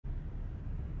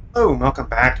Hello, and welcome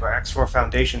back to our X4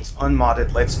 Foundation's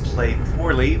unmodded Let's Play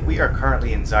Poorly. We are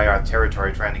currently in Zyarth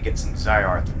territory trying to get some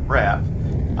Zyarth rep.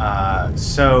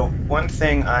 So one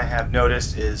thing I have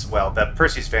noticed is, well, that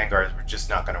Perseus Vanguards were just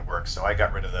not going to work, so I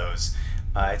got rid of those.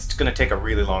 It's going to take a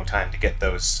really long time to get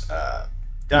those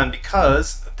done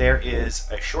because there is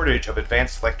a shortage of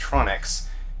advanced electronics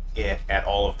at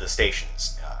all of the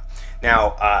stations.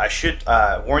 Now, I should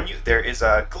warn you, there is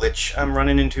a glitch I'm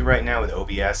running into right now with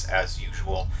OBS, as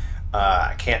usual.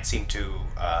 I can't seem to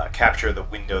capture the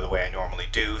window the way I normally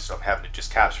do, so I'm having to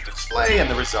just capture the display, and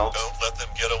the result... Don't let them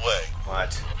get away.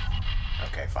 What?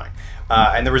 Okay, fine.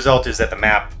 And the result is that the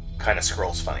map kind of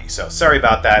scrolls funny. So, sorry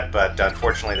about that, but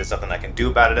unfortunately there's nothing I can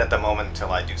do about it at the moment until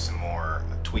I do some more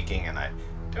tweaking, and I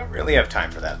don't really have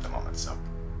time for that at the moment, so...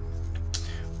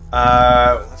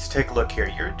 let's take a look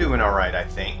here. You're doing alright, I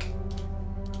think.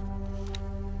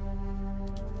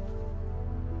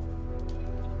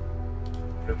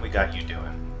 What have we got you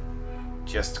doing?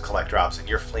 Just collect drops and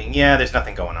you're fleeing. Yeah, there's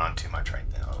nothing going on too much right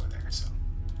now over there, so.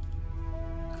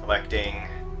 Collecting,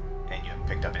 and you haven't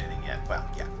picked up anything yet. Well,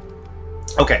 yeah.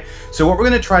 Okay, so what we're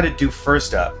going to try to do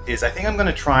first up is I think I'm going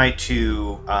to try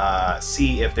to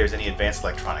see if there's any advanced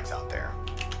electronics out there.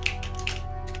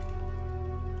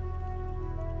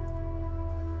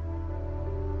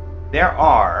 There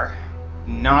are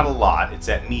not a lot. It's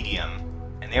at medium,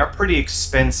 and they are pretty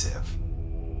expensive.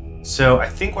 So I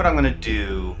think what I'm going to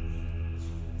do,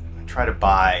 I'm going to try to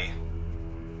buy...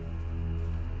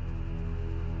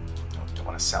 I don't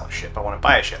want to sell a ship, I want to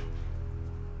buy a ship.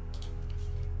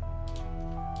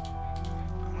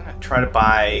 I'm going to try to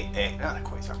buy a... not a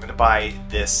quasar, I'm going to buy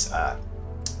this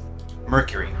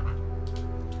Mercury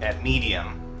at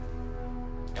medium.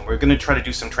 And we're going to try to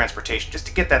do some transportation just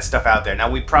to get that stuff out there.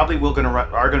 Now we probably are going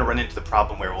to run into the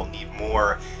problem where we'll need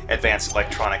more advanced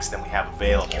electronics than we have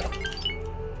available.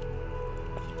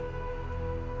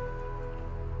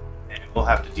 We'll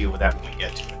have to deal with that when we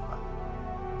get to it.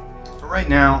 But for right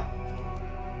now,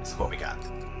 this is what we got.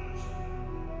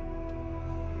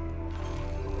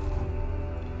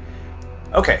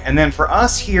 Okay, and then for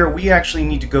us here, we actually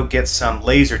need to go get some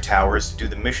laser towers to do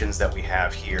the missions that we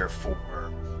have here for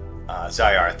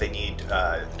Zyarth. They need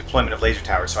deployment of laser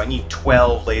towers, so I need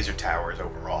 12 laser towers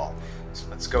overall. So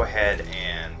let's go ahead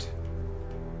and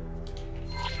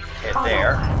head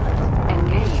there.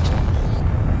 Engage.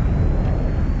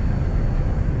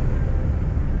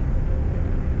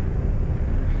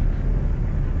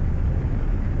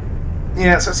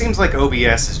 Yeah, so it seems like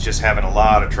OBS is just having a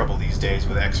lot of trouble these days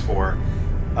with X4.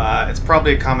 It's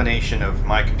probably a combination of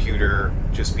my computer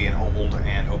just being old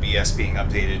and OBS being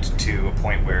updated to a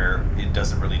point where it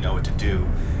doesn't really know what to do.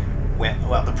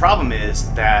 Well, the problem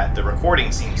is that the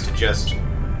recording seems to just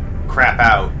crap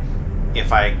out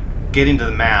if I get into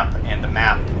the map and the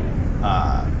map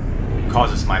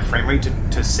causes my frame rate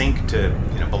to sink to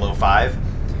below 5.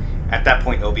 At that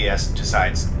point, OBS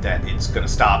decides that it's going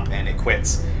to stop and it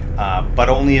quits. But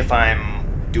only if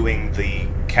I'm doing the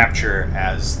capture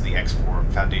as the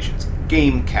X4 Foundation's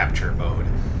game capture mode.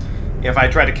 If I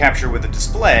try to capture with a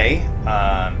display,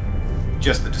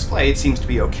 just the display, it seems to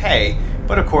be okay,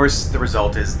 but of course the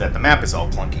result is that the map is all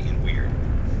clunky and weird.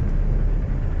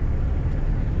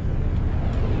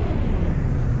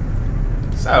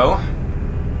 So,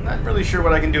 not really sure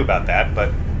what I can do about that,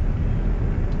 but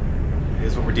it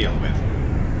is what we're dealing with.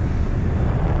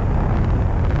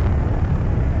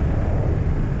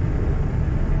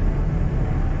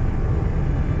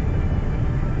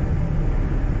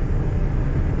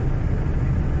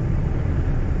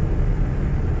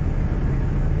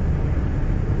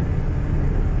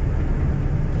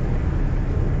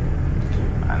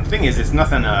 The thing is, it's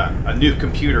nothing a new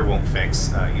computer won't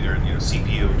fix, either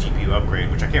CPU or GPU upgrade,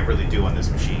 which I can't really do on this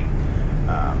machine.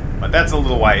 But that's a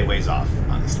little ways off,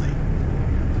 honestly.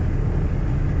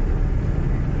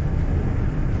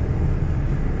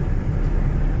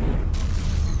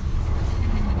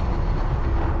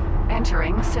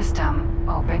 Entering system.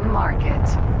 Open market.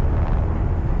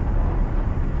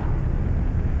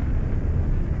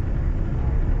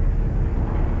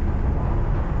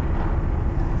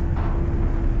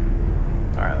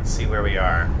 Alright, let's see where we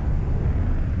are.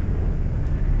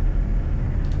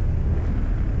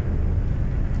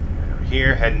 Right over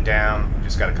here, heading down. We've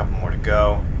just got a couple more to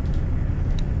go.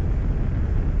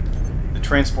 The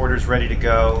transporter's ready to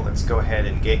go. Let's go ahead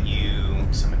and get you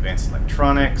some advanced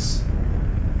electronics.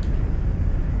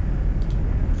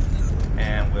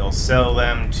 And we'll sell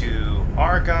them to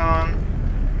Argon.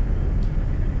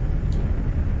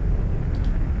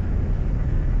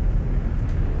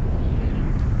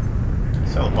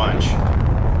 Sell a bunch.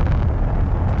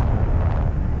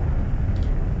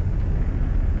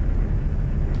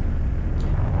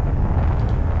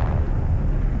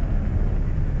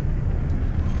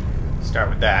 Start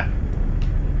with that.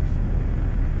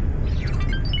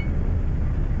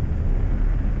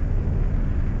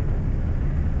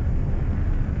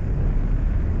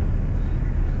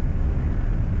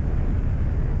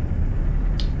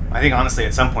 I think honestly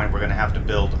at some point we're going to have to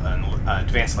build an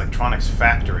advanced electronics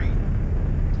factory,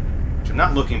 which I'm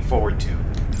not looking forward to.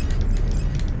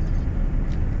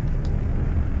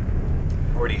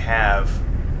 Already have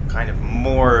kind of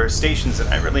more stations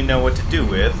that I really know what to do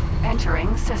with.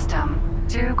 Entering system.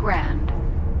 $2 grand.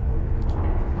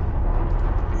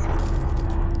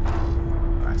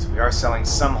 Alright, so we are selling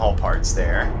some hull parts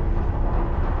there.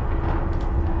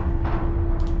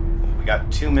 We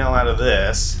got 2 mil out of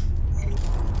this.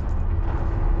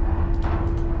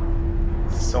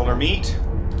 Solar meat.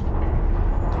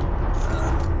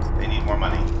 They need more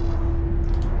money.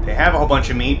 They have a whole bunch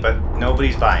of meat, but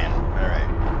nobody's buying. Alright.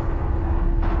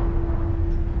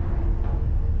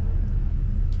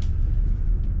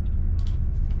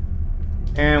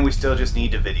 And we still just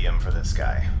need Davidium for this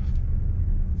guy.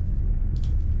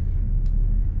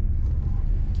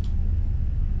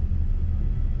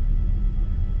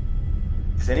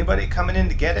 Is anybody coming in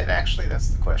to get it, actually? That's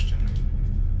the question.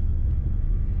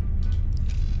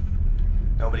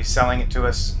 Nobody's selling it to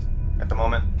us at the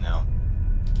moment? No.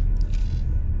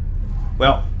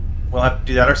 Well, we'll have to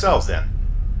do that ourselves then.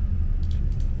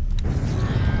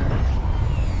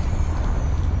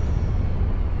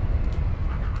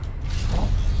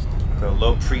 So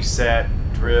low preset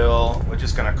drill. We're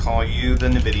just going to call you the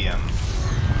Davidium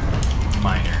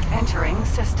miner. Entering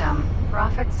system.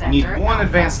 Profit center. You need one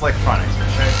advanced electronics, which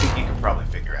I think you could probably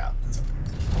figure out.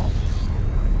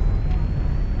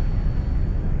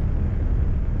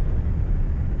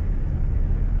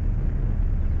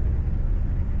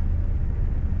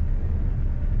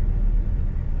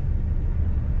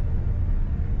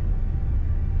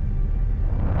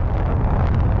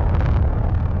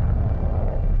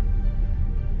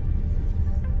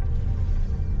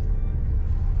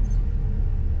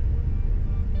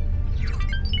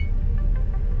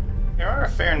 There are a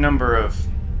fair number of...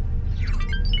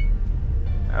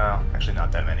 Oh, actually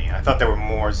not that many. I thought there were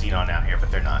more Xenon out here,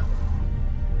 but they're not.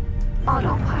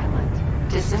 Autopilot.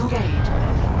 Disengage.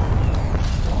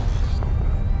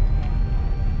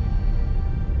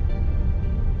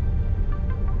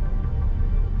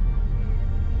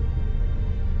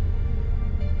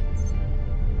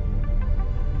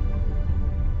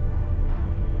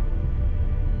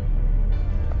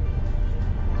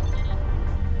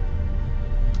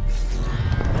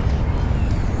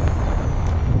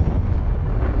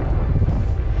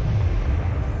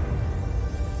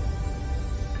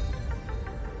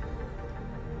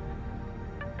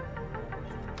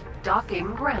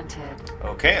 Docking granted.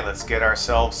 Okay, let's get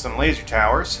ourselves some laser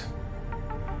towers.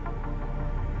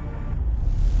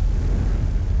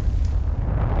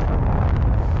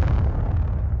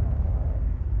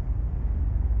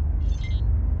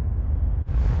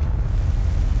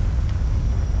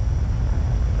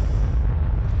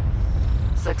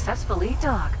 Successfully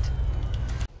docked.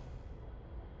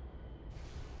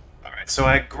 Alright, so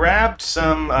I grabbed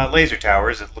some laser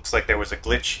towers. It looks like there was a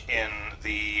glitch in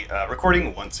the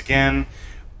recording once again,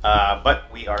 but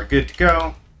we are good to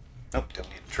go. Nope, don't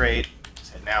need to trade. Let's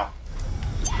head now.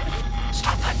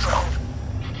 Stop that drone!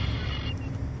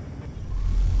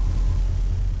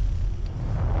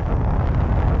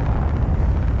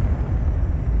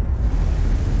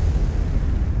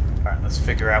 Alright, let's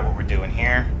figure out what we're doing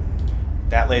here.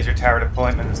 That laser tower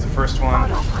deployment is the first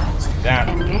one. Let's do that.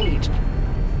 Engaged.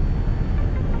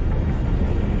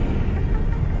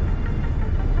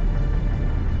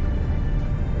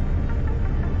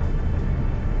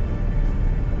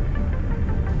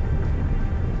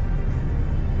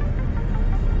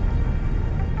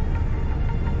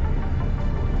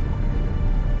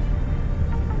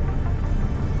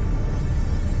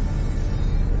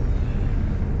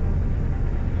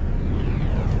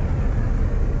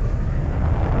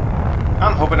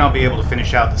 I'm hoping I'll be able to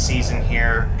finish out the season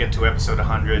here, get to episode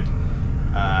 100,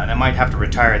 and I might have to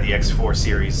retire the X4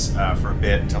 series for a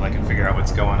bit until I can figure out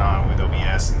what's going on with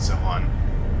OBS and so on.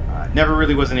 Never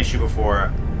really was an issue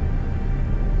before.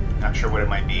 Not sure what it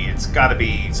might be. It's got to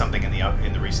be something in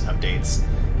the recent updates,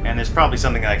 and there's probably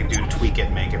something that I can do to tweak it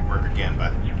and make it work again,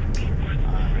 but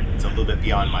it's a little bit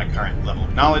beyond my current level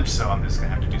of knowledge, so I'm just going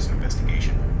to have to do some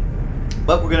investigation.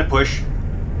 But we're going to push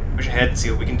ahead and see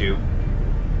what we can do.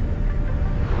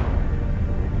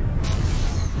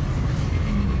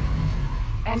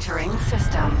 Entering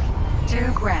system.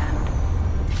 $2 grand.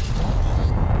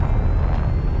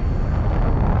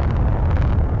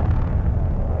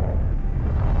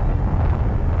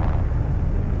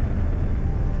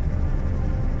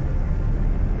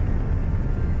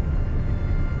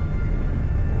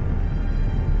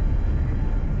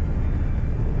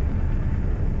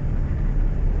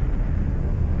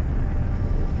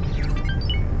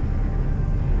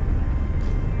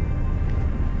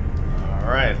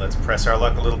 press our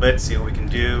luck a little bit, see what we can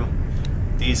do.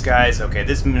 These guys, okay,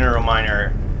 this mineral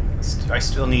miner, I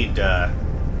still need,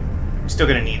 I'm still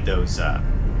going to need those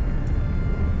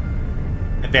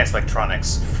advanced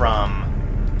electronics from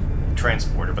the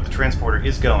transporter, but the transporter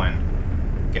is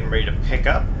getting ready to pick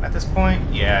up at this point.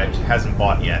 Yeah, it hasn't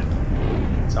bought yet.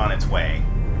 It's on its way.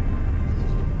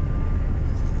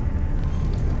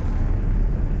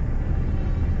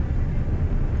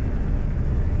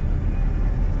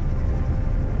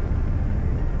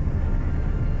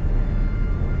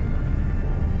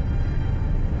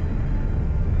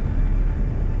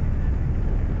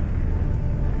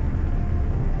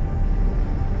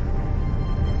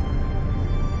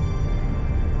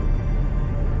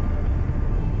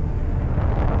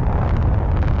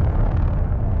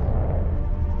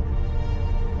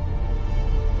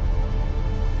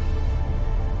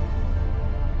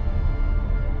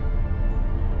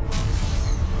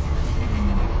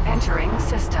 Entering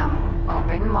system.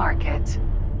 Open market.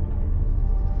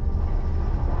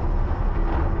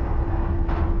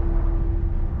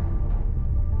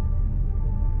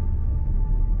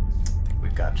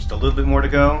 We've got just a little bit more to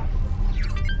go.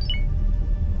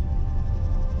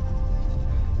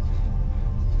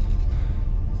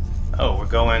 Oh, we're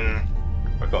going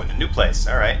to a new place.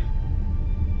 All right.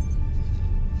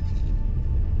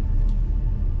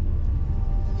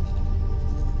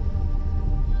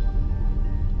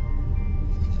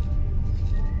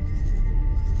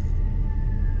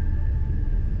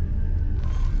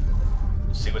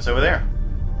 See what's over there.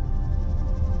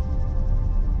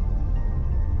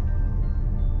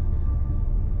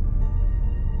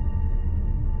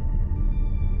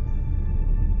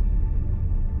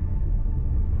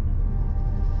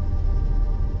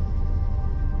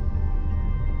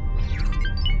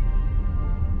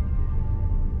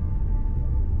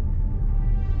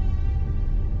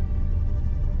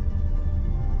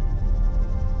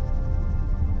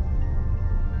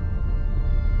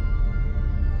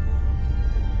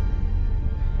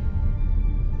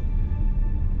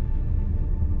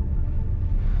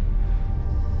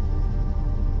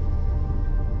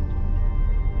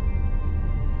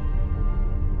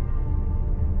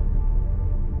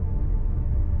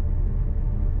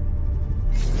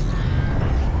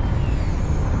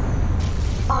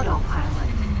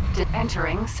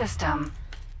 Entering system.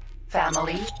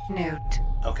 Family Newt.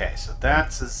 Okay, so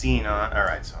that's a Xenon.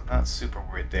 Alright, so I'm not super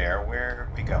worried there. Where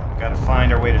are we going? We gotta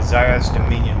find our way to Zaya's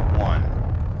Dominion 1.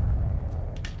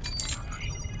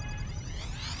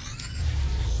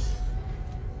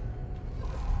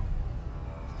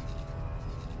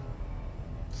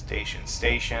 Station,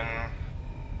 station.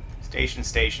 Station,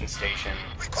 station, station.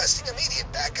 Requesting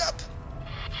immediate backup.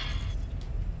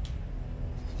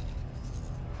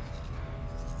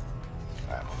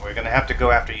 Alright, well, we're gonna have to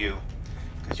go after you.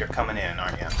 Because you're coming in,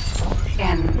 aren't you?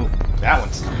 In. Ooh, that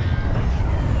one's...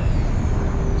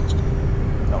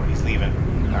 Oh, he's leaving.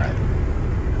 Alright.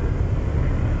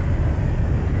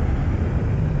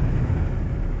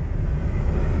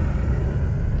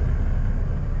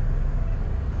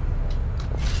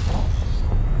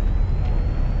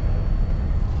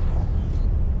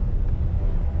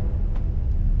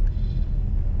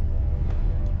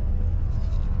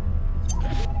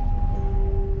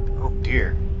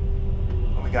 Here.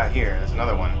 What we got here? There's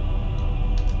another one.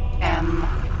 M.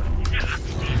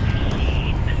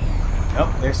 Nope,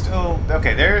 they're still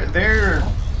okay. They're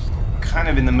kind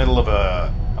of in the middle of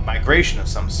a migration of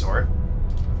some sort,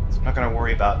 so I'm not going to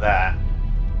worry about that.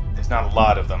 There's not a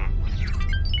lot of them.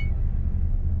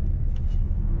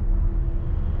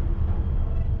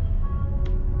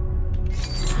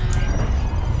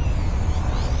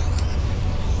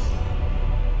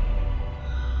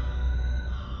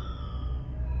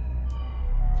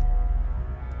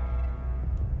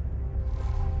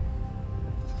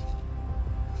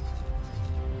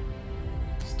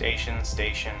 Station,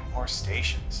 station, more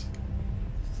stations.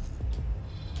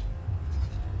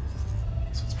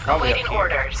 So it's probably Awaiting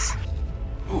orders.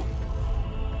 Ooh.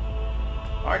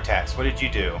 Artax, what did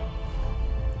you do?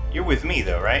 You're with me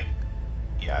though, right?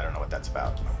 Yeah, I don't know what that's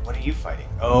about. What are you fighting?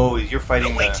 Oh, you're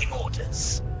fighting Awaiting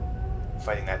orders.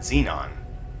 fighting that Xenon.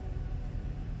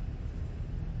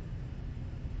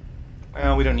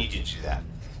 Well, we don't need you to do that.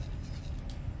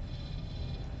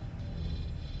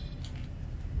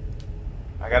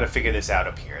 I gotta figure this out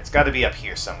up here. It's gotta be up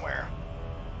here somewhere.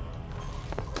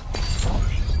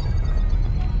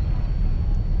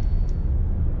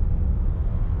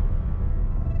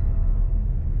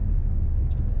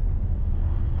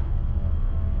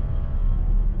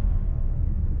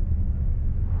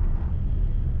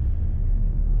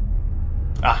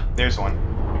 Ah, there's one.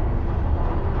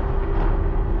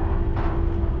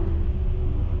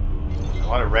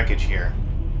 lot of wreckage here.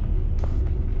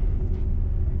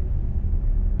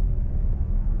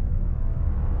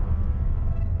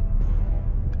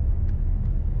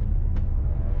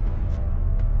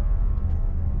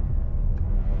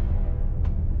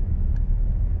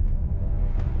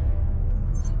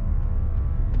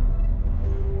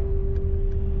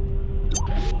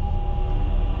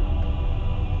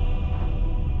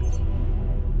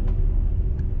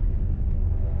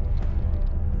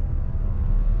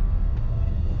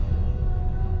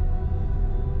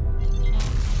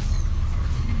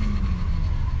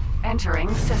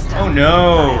 Entering system. Oh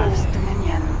no! Bios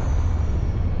Dominion.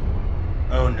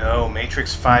 Oh no,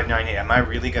 Matrix 598. Am I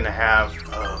really gonna have...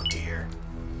 Oh dear.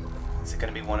 Is it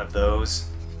gonna be one of those?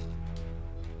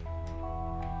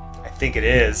 I think it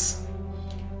is.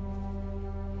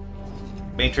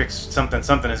 Matrix something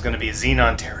something is gonna be a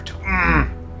Xenon territory.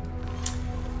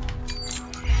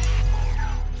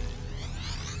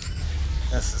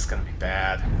 This is gonna be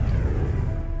bad.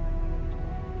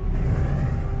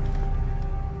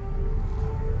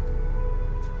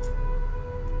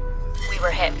 We're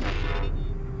hit.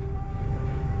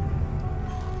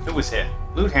 Who was hit?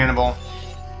 Loot Hannibal.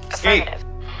 Escape! Affirmative.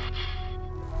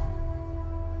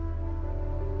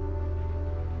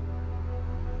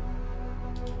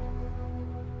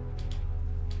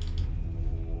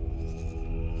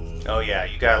 Oh yeah,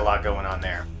 you got a lot going on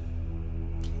there.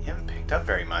 You haven't picked up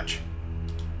very much.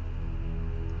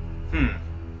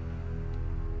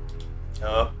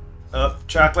 Oh,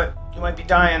 chocolate. You might be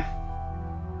dying.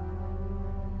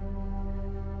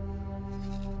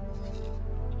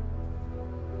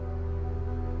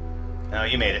 No,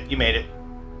 you made it. You made it.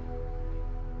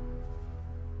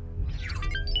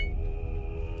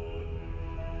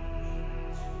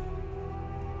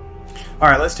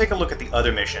 Alright, let's take a look at the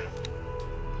other mission.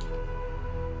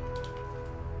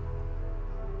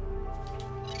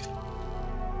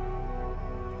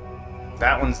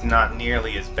 That one's not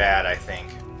nearly as bad, I think.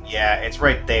 Yeah, it's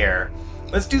right there.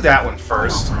 Let's do that one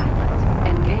first.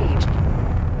 Engaged.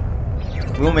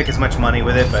 We won't make as much money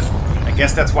with it, but I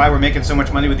guess that's why we're making so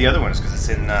much money with the other ones, because it's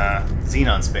in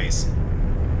Xenon space.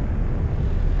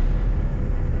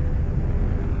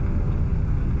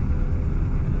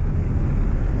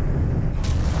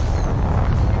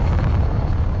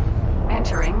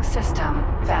 Entering system.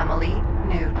 Family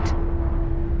Newt.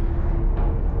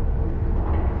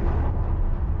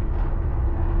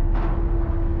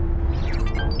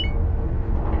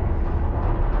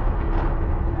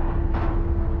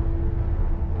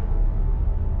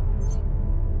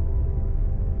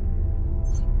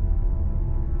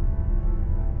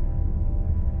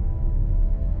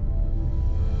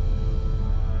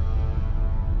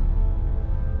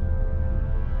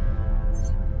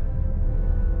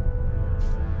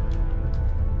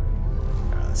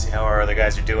 Let's see how our other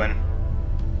guys are doing.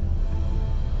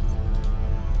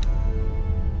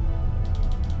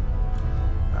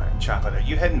 Alright, Chocolate, are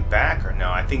you heading back or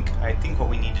no? I think what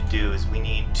we need to do is we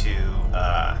need to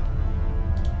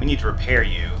repair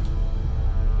you.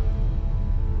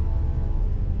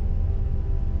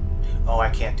 Oh, I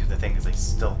can't do the thing because he's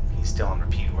still on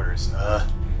repeat orders.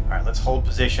 Alright, let's hold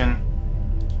position.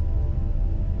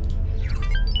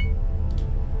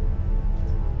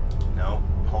 No,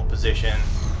 hold position.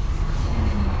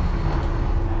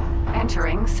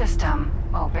 Entering system.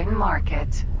 Open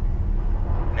market.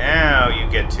 Now you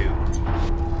get to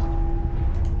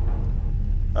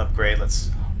upgrade.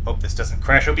 Let's hope this doesn't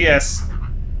crash OBS.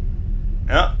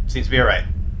 No, seems to be alright.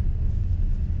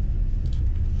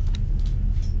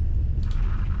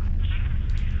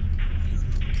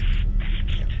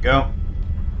 There we go.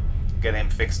 Get him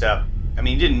fixed up. I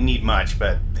mean, he didn't need much,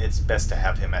 but it's best to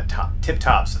have him at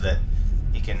tip-top so that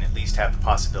he can at least have the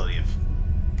possibility of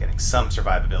getting some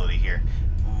survivability here.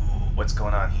 Ooh, what's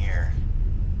going on here?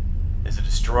 There's a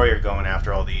destroyer going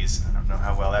after all these. I don't know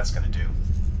how well that's going to do.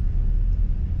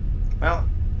 Well,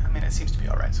 I mean, it seems to be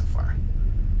alright so far.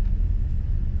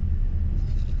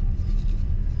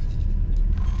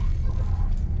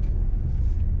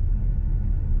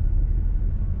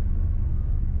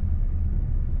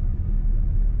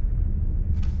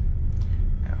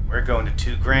 Now, we're going to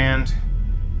 $2,000.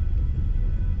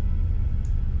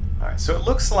 Alright, so it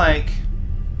looks like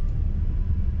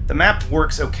the map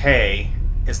works okay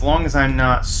as long as I'm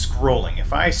not scrolling.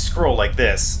 If I scroll like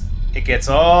this, it gets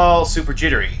all super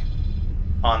jittery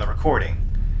on the recording.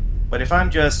 But if I'm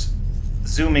just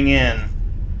zooming in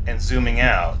and zooming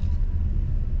out,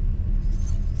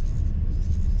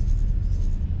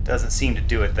 it doesn't seem to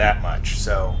do it that much.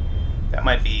 So that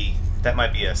might be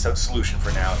a solution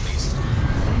for now at least.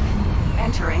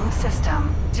 Entering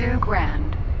system.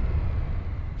 $2,000.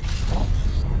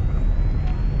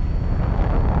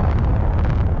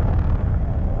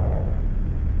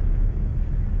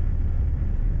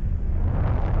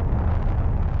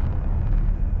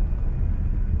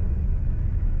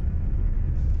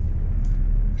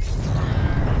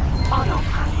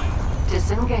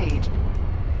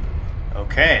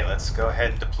 let's go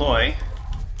ahead and deploy.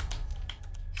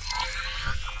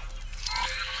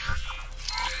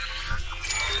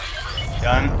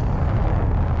 Done.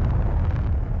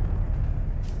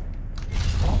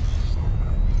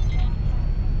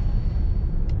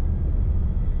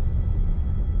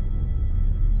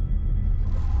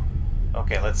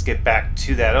 Okay, let's get back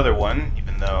to that other one,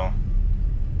 even though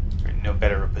we're in no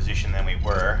better a position than we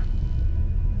were.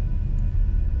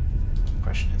 The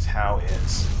question is, how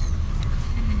is...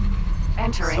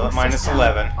 Entering Still at minus system.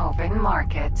 11. Open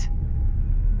market.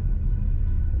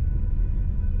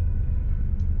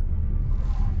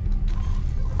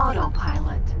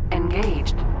 Autopilot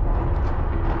engaged.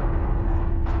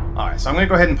 Alright, so I'm going to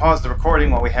go ahead and pause the recording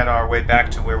while we head our way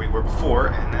back to where we were before,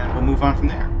 and then we'll move on from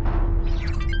there.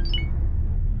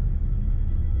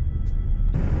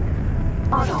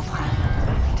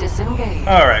 Autopilot disengaged.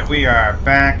 Alright, we are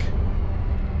back.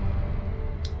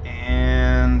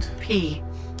 And... P.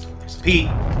 There's a P.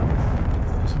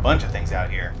 There's a bunch of things out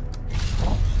here.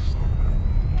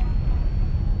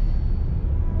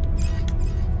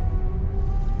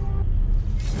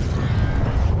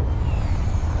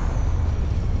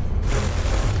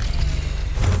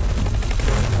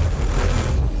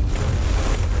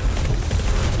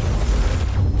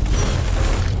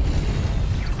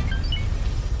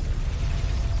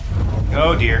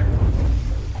 Oh dear.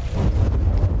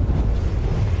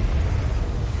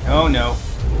 Oh no.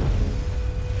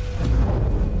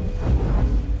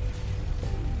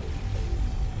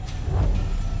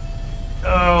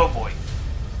 Oh boy.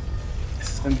 This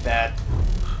has been bad.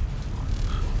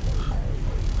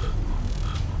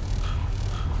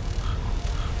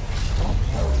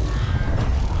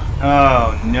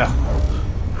 Oh no.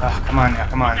 Oh, come on now,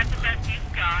 come on. That's the best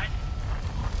you've got.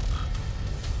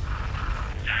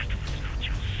 That was not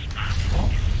your smartest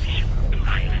decision,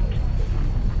 pilot.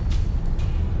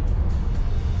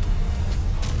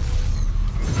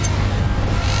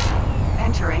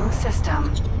 Entering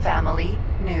system. Family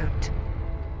Newt.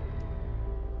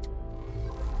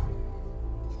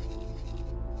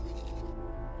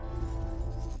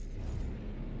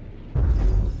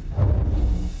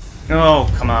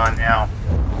 Oh, come on now.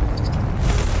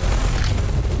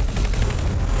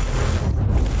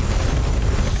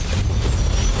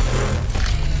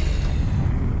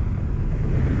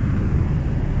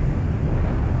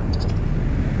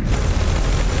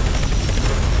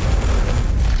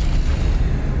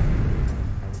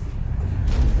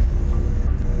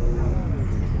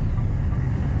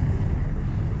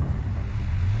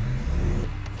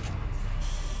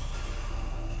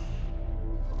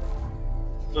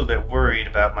 A little bit worried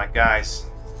about my guys.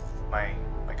 My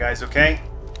guys okay?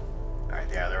 Alright,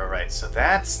 yeah, they're alright. So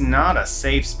that's not a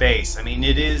safe space. I mean,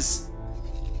 it is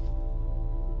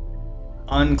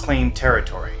unclaimed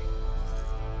territory.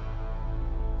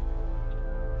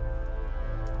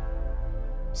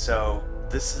 So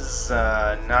this is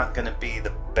not going to be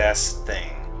the best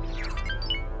thing.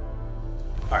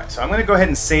 Alright, so I'm going to go ahead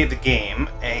and save the game,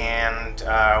 and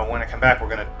when I come back, we're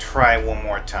going to try one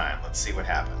more time. Let's see what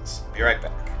happens. Be right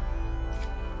back.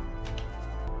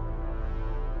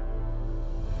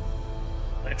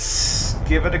 Let's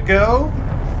give it a go.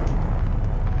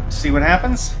 See what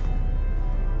happens.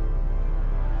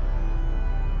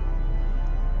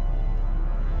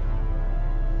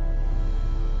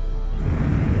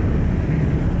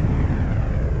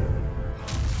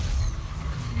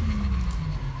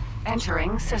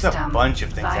 Entering There's system. a bunch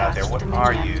of things out there. What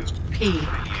are you? P.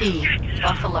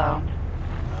 Buffalo.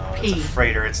 Oh, it's a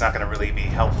freighter. It's not going to really be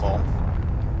helpful.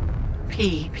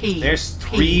 P. There's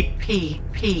three... P.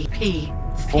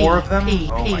 Four of them? P.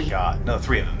 Oh my god. No,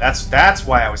 three of them. That's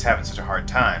why I was having such a hard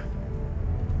time.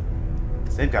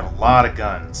 Because they've got a lot of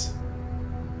guns.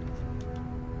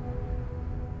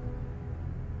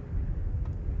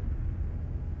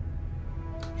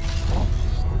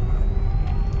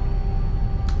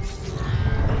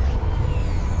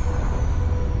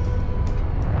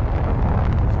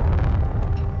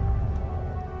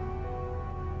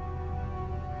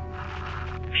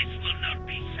 This will not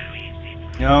be so easy.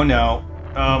 No, no.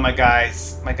 Oh, my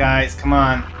guys. My guys, come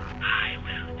on. I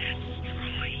will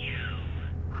destroy you.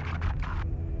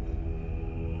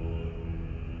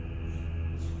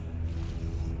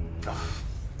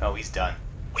 Oh, he's done.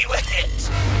 We were hit.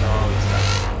 Oh, he's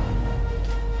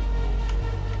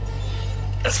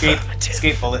done. Escape. Affirmative.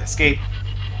 Escape, bullet. Escape.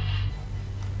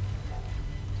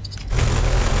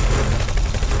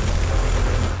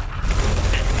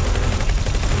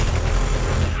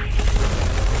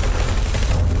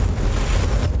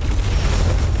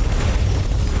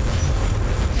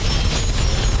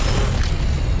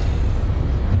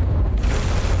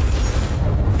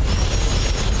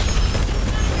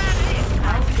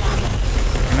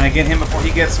 I get him before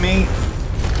he gets me?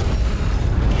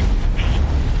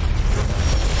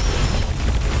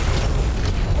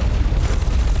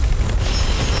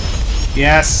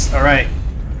 Yes, alright.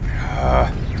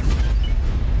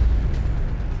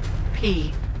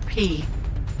 P.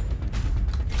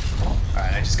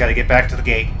 Alright, I just gotta get back to the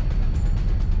gate.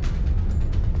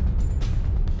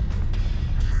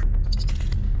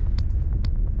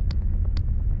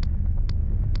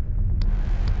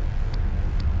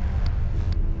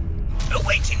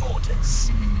 Awaiting orders.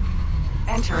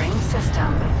 Entering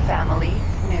system. Family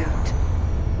Newt.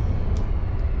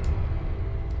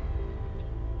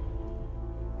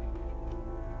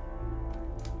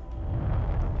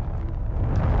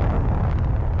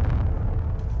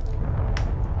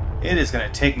 It is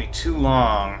going to take me too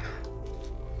long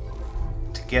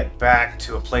to get back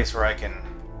to a place where I can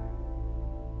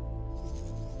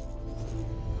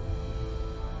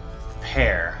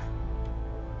repair.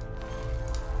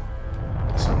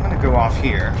 So I'm going to go off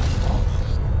here.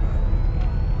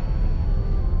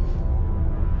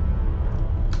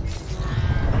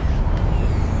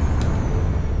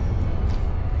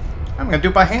 I'm going to do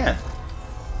it by hand.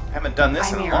 I haven't done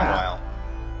this in a long while.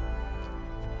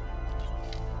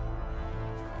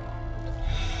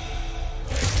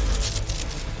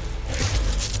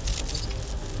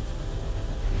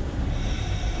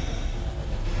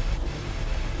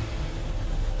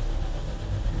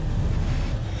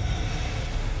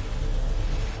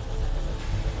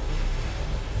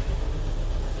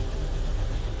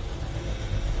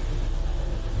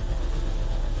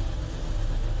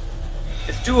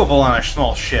 It's doable on a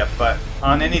small ship, but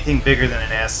on anything bigger than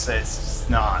an S, it's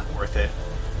not worth it.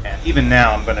 And even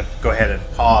now, I'm going to go ahead and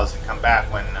pause and come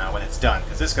back when it's done,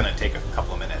 because it's going to take a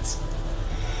couple of minutes.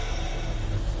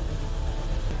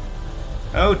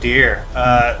 Oh dear.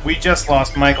 We just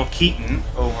lost Michael Keaton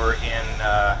over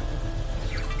in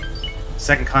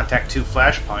Second Contact 2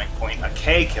 Flashpoint. A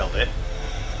K killed it.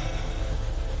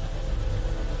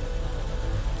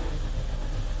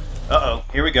 Uh-oh,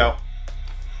 here we go.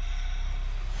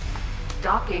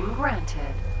 Docking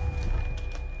granted.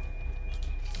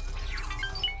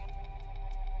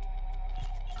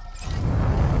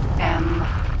 M.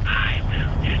 I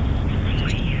will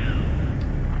destroy you.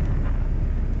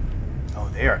 Oh,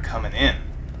 they are coming in.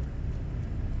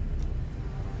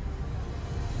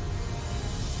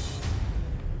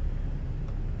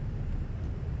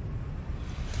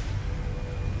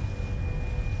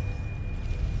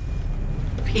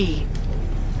 P.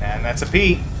 And that's a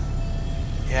P.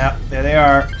 Yeah, there they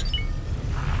are.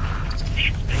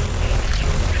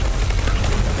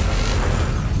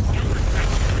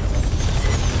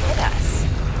 Hit us.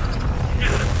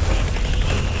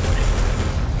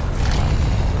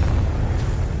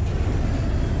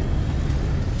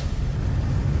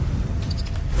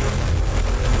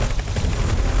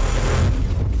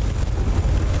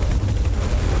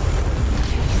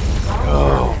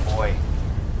 Oh boy.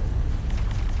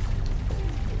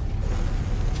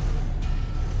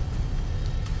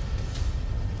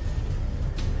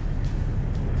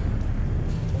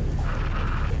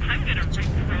 I'm gonna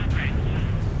reprogram you.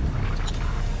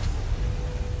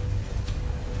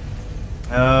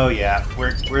 Oh yeah,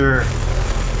 we're a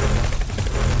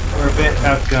bit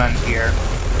outgunned here.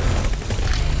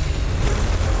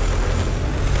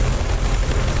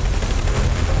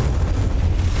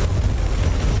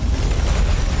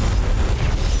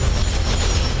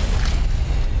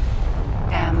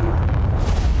 M.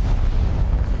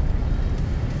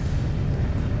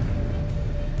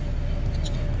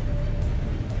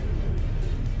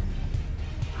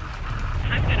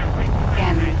 I'm gonna reprogram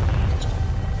N. you.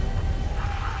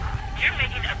 You're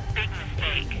making a big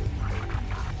mistake.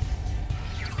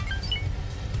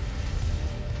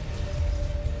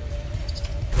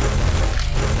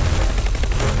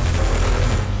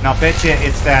 And I'll bet you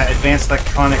it's that advanced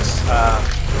electronics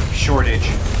shortage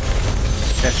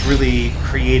that's really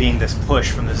creating this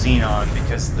push from the Xenon,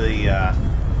 because the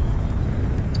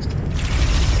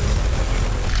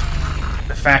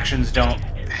factions don't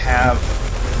have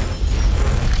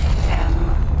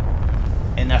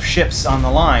M. enough ships on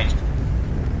the line.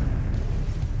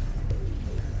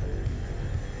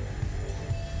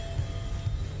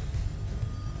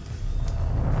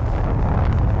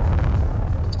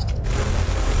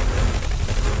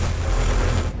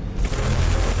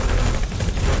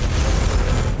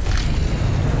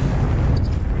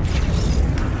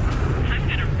 I'm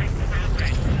gonna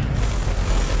reprogram you.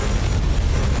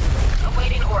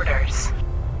 Awaiting orders.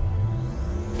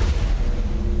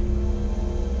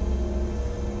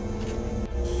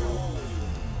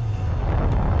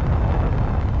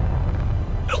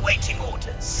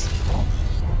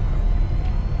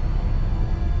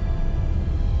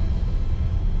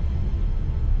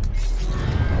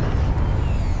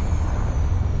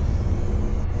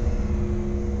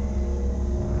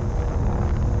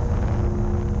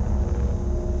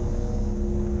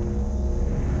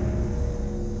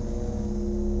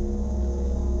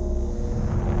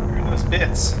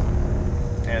 bits.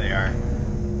 There they are.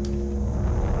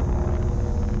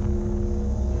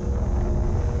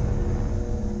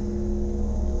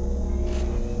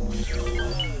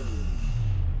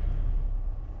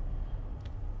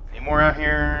 Any more out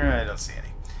here? I don't see any.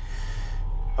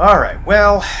 Alright,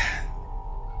 well,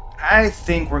 I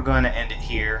think we're going to end it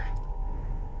here.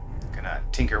 Gonna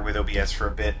tinker with OBS for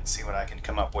a bit and see what I can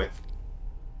come up with.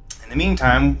 In the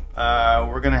meantime,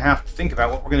 we're gonna have to think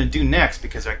about what we're gonna do next,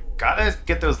 because I gotta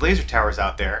get those laser towers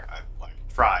out there. Like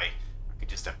Fry, I could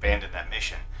just abandon that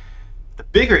mission. The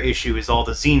bigger issue is all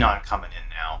the Xenon coming in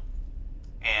now,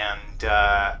 and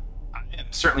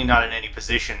I'm certainly not in any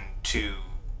position to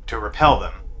repel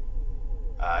them.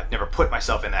 I've never put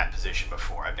myself in that position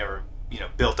before. I've never,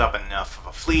 built up enough of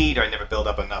a fleet, or I never built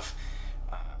up enough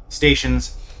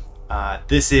stations.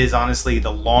 This is honestly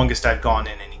the longest I've gone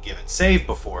in any given save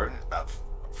before, about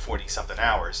 40-something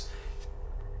hours.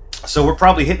 So we're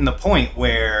probably hitting the point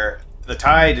where the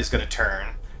tide is going to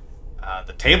turn,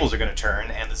 the tables are going to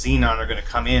turn, and the Xenon are going to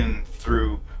come in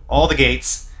through all the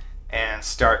gates and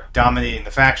start dominating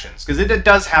the factions. Because it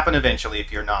does happen eventually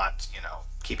if you're not,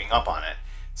 keeping up on it.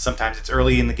 Sometimes it's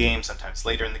early in the game, sometimes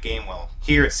later in the game. Well,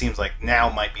 here it seems like now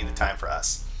might be the time for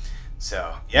us.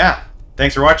 So, yeah,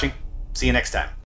 thanks for watching. See you next time.